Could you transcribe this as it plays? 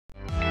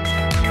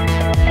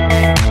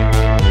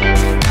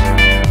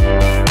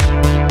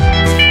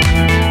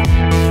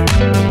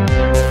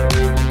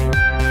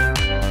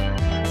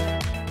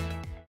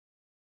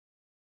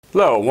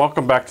Hello and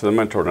welcome back to the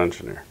Mentored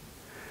Engineer.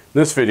 In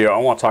this video I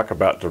want to talk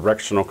about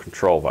directional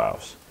control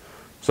valves.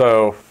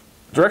 So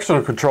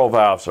directional control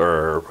valves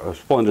are a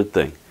splendid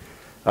thing.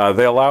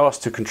 They allow us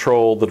to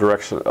control the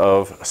direction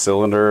of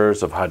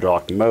cylinders, of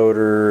hydraulic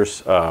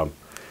motors,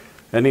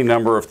 any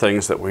number of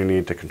things that we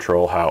need to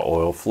control how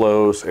oil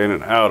flows in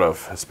and out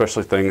of,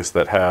 especially things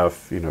that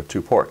have,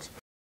 two ports.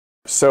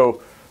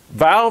 So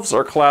valves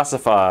are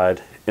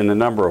classified in the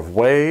number of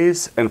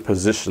ways and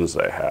positions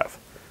they have.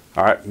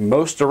 All right,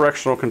 most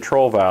directional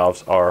control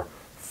valves are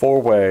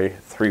four-way,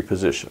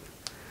 three-position.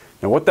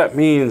 Now what that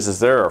means is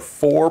there are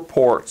 4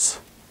 ports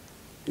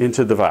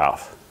into the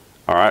valve.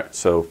 All right,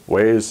 so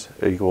ways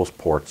equals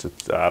ports.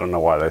 I don't know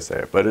why they say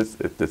it, but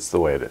it's the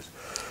way it is.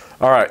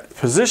 All right,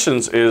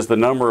 positions is the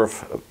number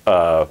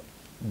of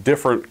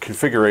different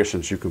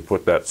configurations you can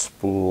put that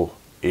spool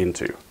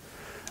into.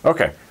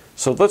 Okay,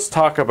 so let's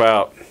talk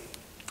about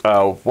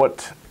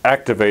what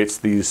activates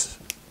these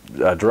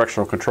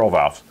directional control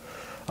valves.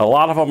 A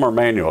lot of them are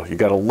manual. You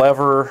got a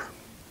lever,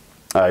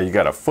 you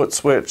got a foot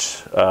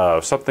switch,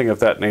 something of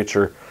that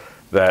nature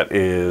that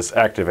is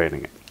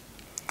activating it.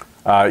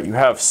 You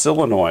have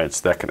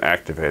solenoids that can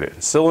activate it.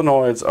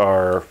 Solenoids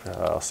are,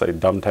 I'll say,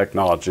 dumb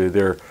technology.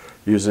 They're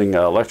using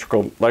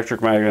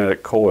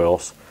electromagnetic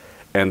coils,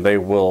 and they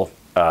will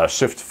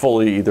shift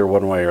fully either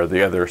one way or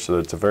the other, so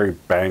it's a very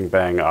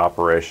bang-bang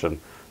operation.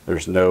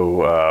 There's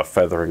no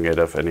feathering it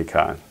of any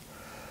kind.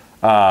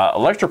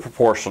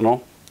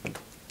 Electroproportional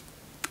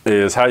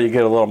is how you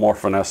get a little more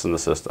finesse in the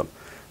system.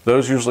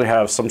 Those usually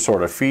have some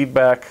sort of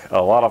feedback.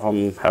 A lot of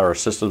them are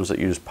systems that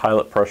use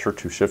pilot pressure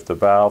to shift the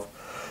valve,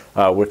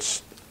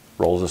 which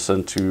rolls us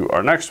into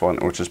our next one,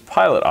 which is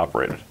pilot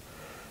operated.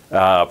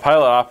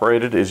 Pilot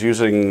operated is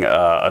using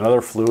another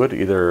fluid,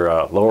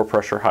 either lower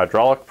pressure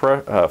hydraulic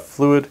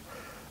fluid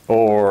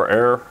or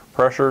air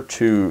pressure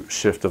to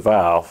shift the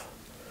valve.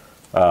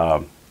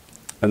 And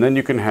then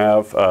you can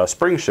have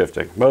spring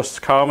shifting.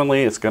 Most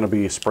commonly it's going to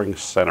be spring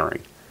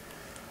centering.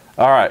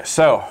 All right,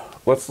 so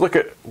let's look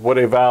at what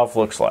a valve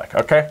looks like.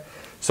 Okay,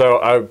 so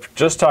I'm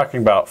just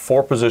talking about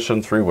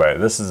 4-position, 3-way.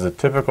 This is a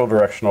typical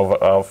directional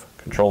valve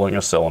controlling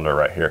a cylinder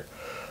right here.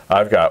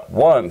 I've got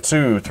 1,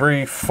 2,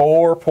 3,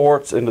 4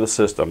 ports into the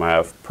system. I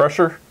have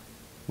pressure,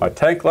 my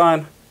tank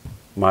line,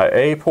 my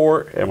A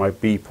port, and my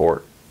B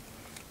port.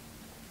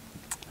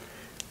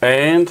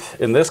 And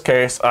in this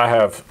case, I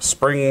have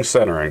spring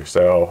centering.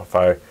 So if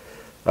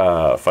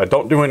I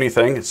don't do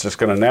anything, it's just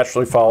going to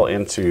naturally fall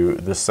into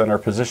the center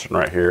position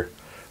right here,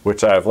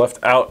 which I have left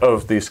out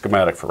of the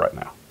schematic for right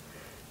now.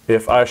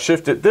 If I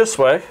shift it this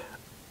way,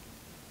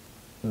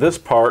 this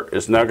part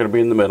is now going to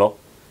be in the middle,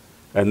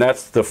 and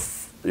that's the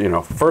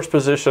first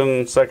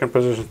position, second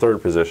position,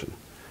 third position.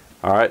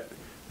 All right,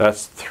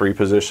 that's 3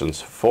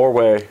 positions,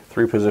 4-way,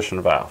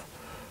 3-position valve.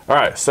 All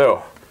right,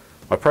 so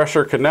my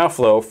pressure can now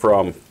flow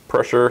from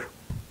pressure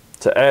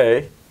to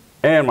A,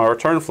 and my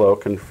return flow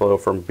can flow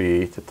from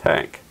B to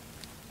tank.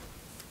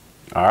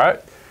 All right,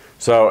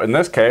 so in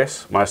this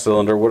case, my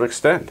cylinder would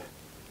extend.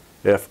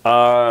 If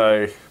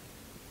I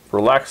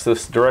relax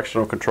this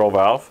directional control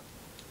valve,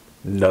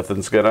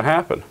 nothing's going to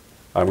happen.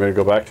 I'm going to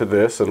go back to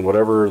this, and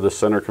whatever the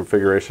center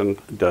configuration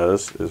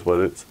does is what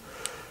it's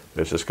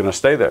just going to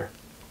stay there.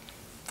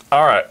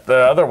 All right, the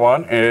other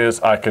one is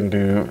I can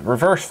do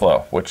reverse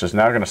flow, which is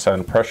now going to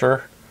send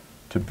pressure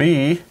to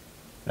B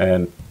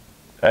and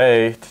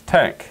A to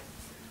tank.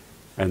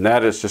 And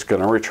that is just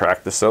going to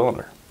retract the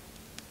cylinder.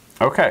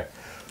 Okay,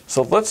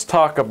 so let's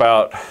talk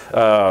about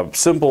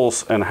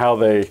symbols and how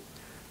they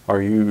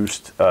are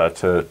used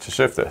to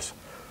shift this.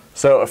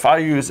 So if I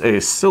use a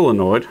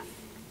solenoid,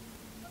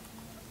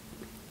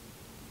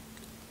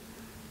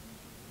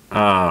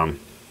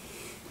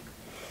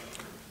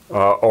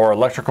 or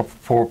electrical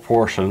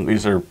proportion,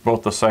 these are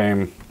both the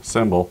same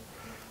symbol.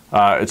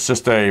 It's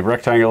just a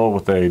rectangle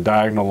with a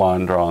diagonal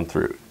line drawn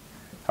through it.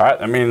 All right,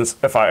 that means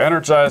if I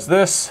energize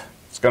this,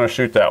 it's going to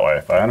shoot that way.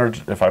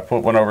 If I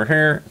put one over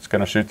here, it's going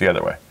to shoot the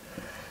other way.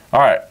 All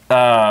right,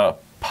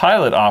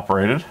 pilot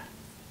operated.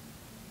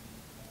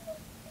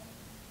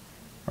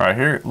 Right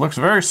here, it looks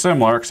very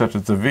similar, except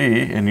it's a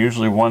V, and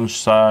usually one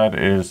side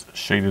is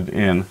shaded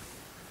in.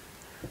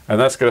 And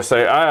that's going to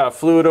say, I have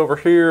fluid over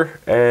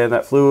here, and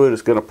that fluid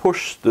is going to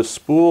push this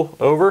spool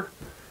over,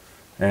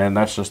 and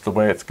that's just the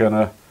way it's going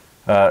to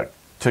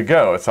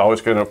go. It's always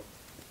going to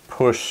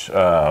push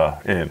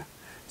in.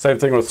 Same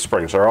thing with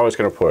springs. They're always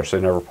going to push. They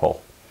never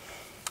pull.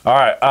 All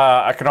right.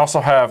 I can also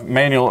have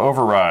manual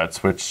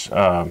overrides, which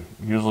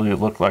usually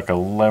look like a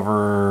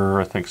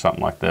lever, I think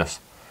something like this.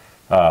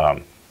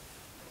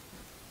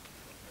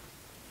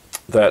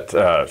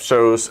 That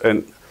shows,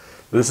 and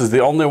this is the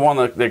only one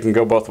that they can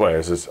go both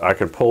ways, is I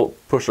can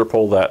push or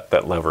pull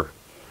that lever.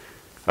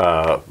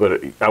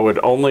 But I would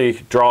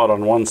only draw it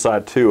on one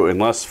side too,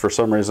 unless for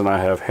some reason I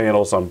have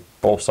handles on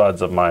both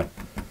sides of my,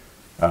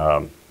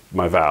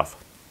 my valve.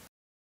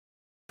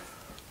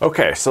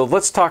 Okay, so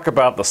let's talk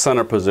about the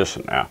center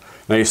position now.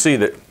 Now you see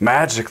that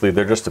magically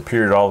there just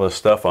appeared all this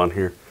stuff on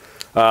here.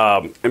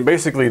 And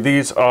basically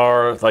these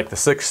are like the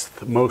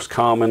 6th most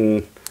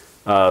common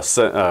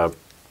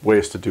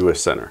ways to do a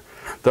center.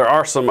 There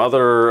are some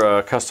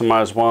other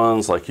customized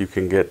ones, like you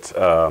can get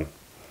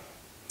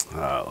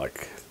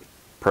like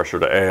pressure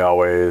to A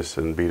always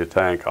and B to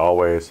tank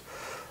always.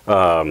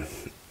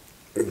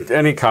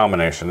 Any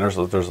combination. There's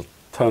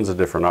tons of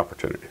different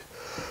opportunities.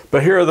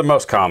 But here are the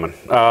most common.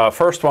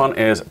 First one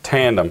is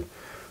tandem.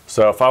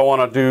 So if I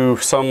want to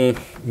do some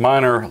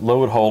minor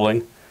load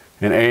holding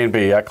in A and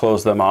B, I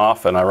close them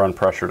off and I run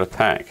pressure to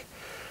tank.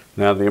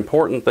 Now the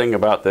important thing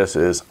about this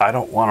is I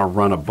don't want to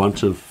run a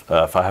bunch of,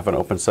 if I have an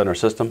open center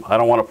system, I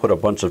don't want to put a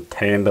bunch of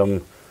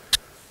tandem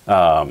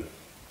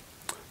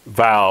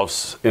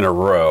valves in a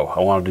row. I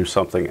want to do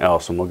something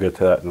else, and we'll get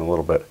to that in a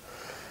little bit.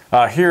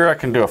 Here I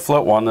can do a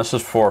float one. This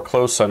is for a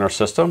closed center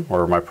system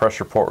where my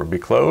pressure port would be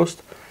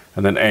closed,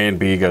 and then A and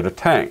B go to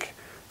tank.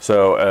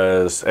 So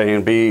as A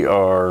and B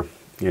are,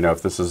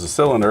 if this is a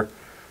cylinder,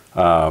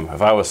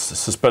 if I was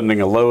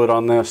suspending a load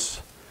on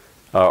this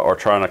or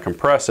trying to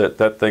compress it,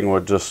 that thing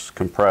would just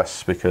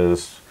compress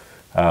because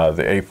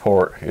the A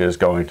port is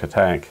going to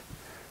tank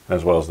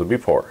as well as the B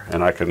port,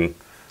 and I can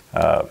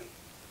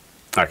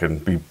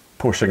be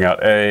pushing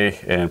out A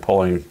and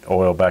pulling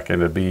oil back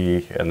into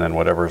B, and then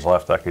whatever is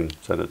left I can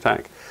send to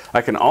tank.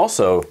 I can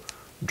also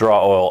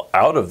draw oil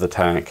out of the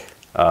tank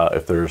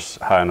if there's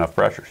high enough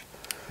pressures.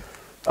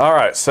 All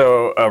right,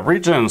 so a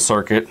Regen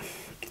circuit,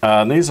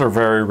 these are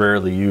very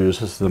rarely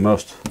used. This is the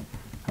most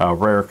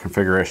rare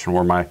configuration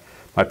where my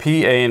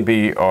P, A, and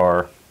B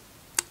are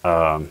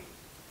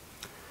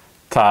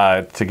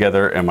tied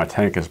together and my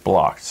tank is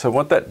blocked. So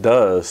what that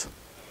does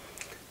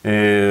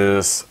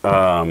is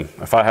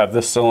if I have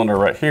this cylinder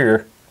right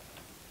here,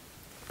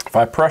 if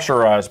I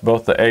pressurize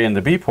both the A and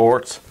the B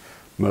ports,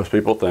 most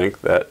people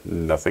think that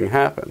nothing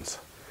happens.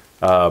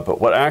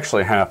 But what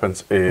actually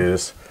happens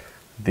is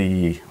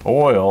the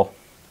oil,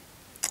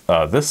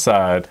 this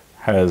side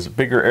has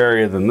bigger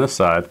area than this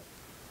side.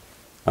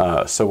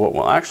 So what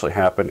will actually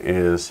happen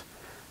is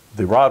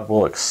the rod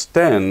will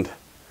extend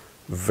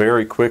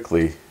very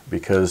quickly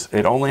because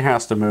it only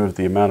has to move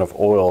the amount of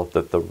oil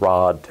that the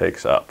rod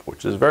takes up,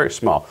 which is very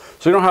small.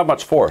 So you don't have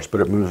much force, but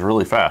it moves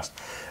really fast.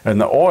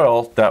 And the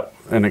oil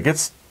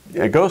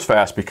it goes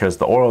fast because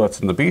the oil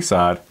that's in the B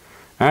side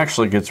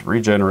actually gets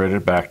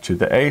regenerated back to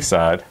the A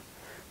side.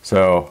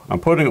 So I'm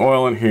putting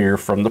oil in here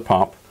from the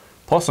pump,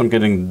 plus I'm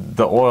getting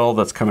the oil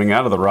that's coming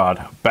out of the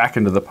rod back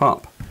into the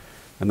pump.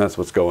 And that's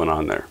what's going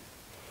on there.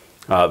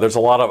 There's a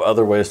lot of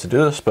other ways to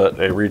do this, but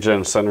a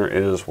Regen center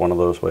is one of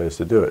those ways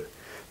to do it.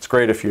 It's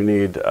great if you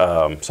need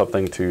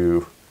something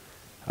to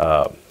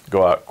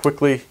go out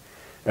quickly.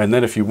 And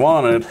then if you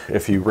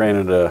ran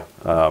into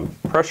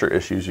pressure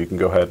issues, you can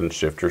go ahead and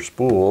shift your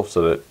spool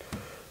so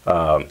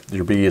that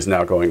your B is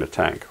now going to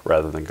tank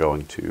rather than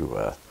going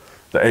to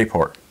the A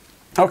port.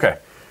 Okay,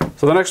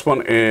 so the next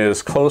one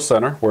is closed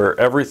center, where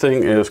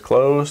everything is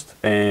closed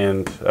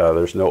and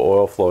there's no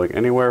oil flowing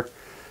anywhere.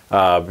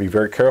 Be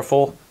very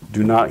careful.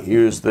 Do not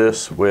use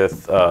this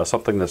with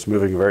something that's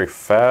moving very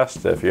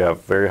fast. If you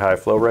have very high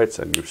flow rates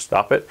and you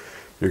stop it,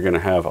 you're going to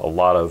have a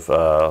lot of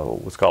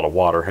what's called a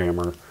water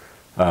hammer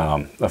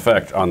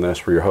effect on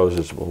this, where your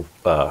hoses will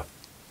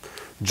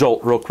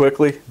jolt real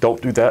quickly.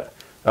 Don't do that.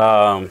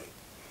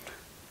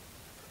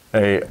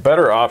 A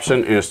better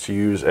option is to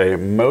use a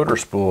motor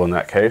spool in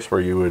that case,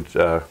 where you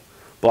would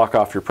block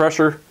off your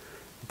pressure,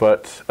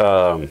 but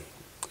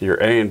your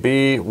A and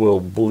B will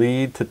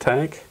bleed to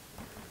tank.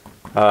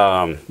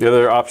 The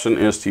other option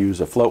is to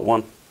use a float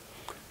one,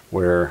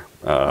 where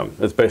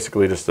it's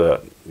basically just you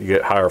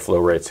get higher flow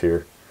rates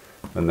here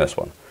than this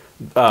one.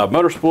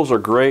 Motor spools are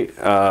great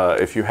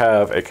if you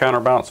have a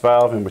counterbalance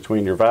valve in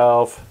between your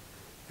valve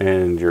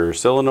and your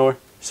cylinder.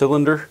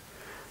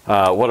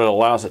 What it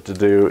allows it to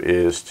do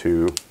is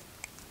to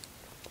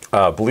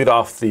bleed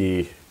off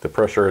the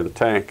pressure in the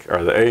tank,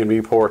 or the A and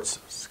B ports,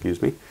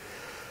 excuse me,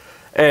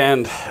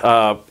 and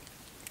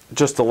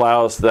just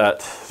allows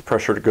that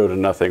pressure to go to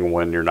nothing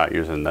when you're not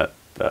using that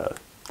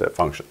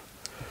function.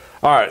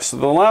 All right, so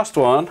the last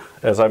one,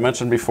 as I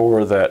mentioned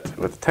before, that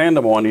with the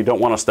tandem one, you don't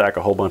want to stack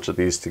a whole bunch of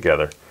these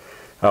together.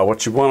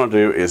 What you want to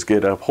do is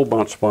get a whole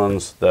bunch of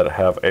ones that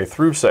have a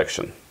through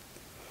section.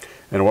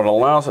 And what it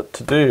allows it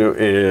to do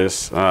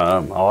is,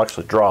 I'll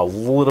actually draw a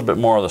little bit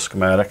more of the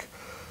schematic,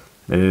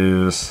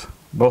 is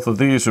both of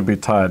these would be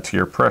tied to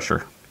your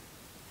pressure.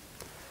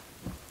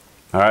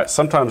 All right,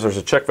 sometimes there's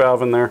a check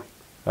valve in there,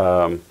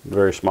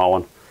 very small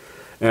one.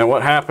 And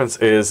what happens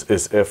is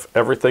if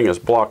everything is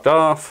blocked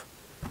off,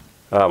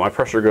 my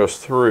pressure goes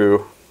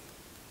through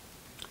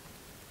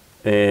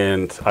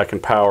and I can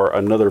power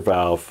another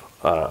valve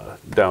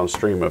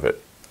downstream of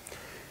it.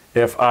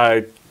 If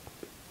I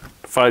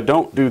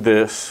don't do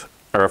this,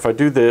 or if I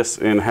do this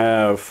and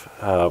have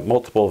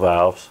multiple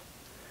valves,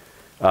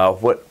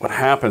 what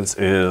happens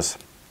is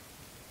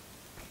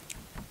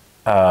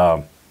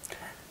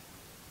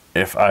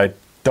if I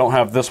don't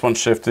have this one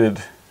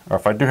shifted, or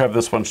if I do have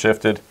this one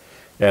shifted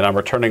and I'm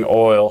returning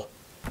oil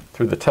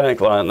through the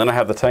tank line, then I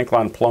have the tank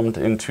line plumbed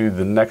into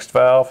the next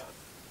valve,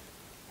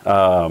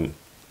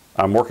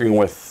 I'm working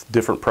with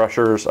different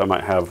pressures. I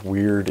might have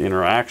weird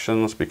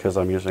interactions because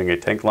I'm using a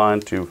tank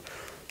line to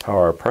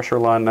power our pressure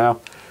line now.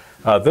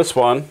 This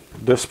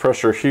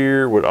pressure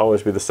here would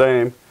always be the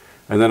same,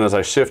 and then as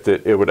I shift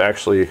it, it would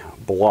actually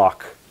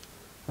block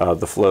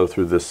the flow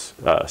through this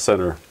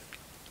center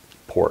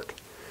port.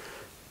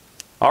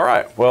 All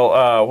right,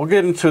 well, we'll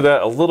get into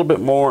that a little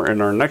bit more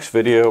in our next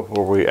video,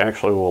 where we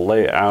actually will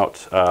lay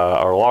out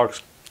our log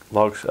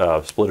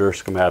splitter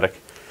schematic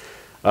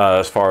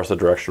as far as the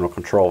directional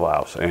control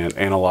valves, and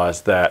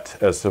analyze that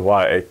as to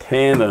why a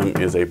tandem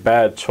is a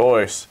bad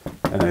choice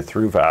and a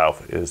through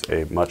valve is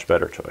a much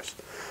better choice.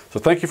 So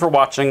thank you for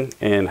watching,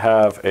 and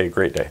have a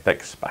great day.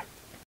 Thanks. Bye.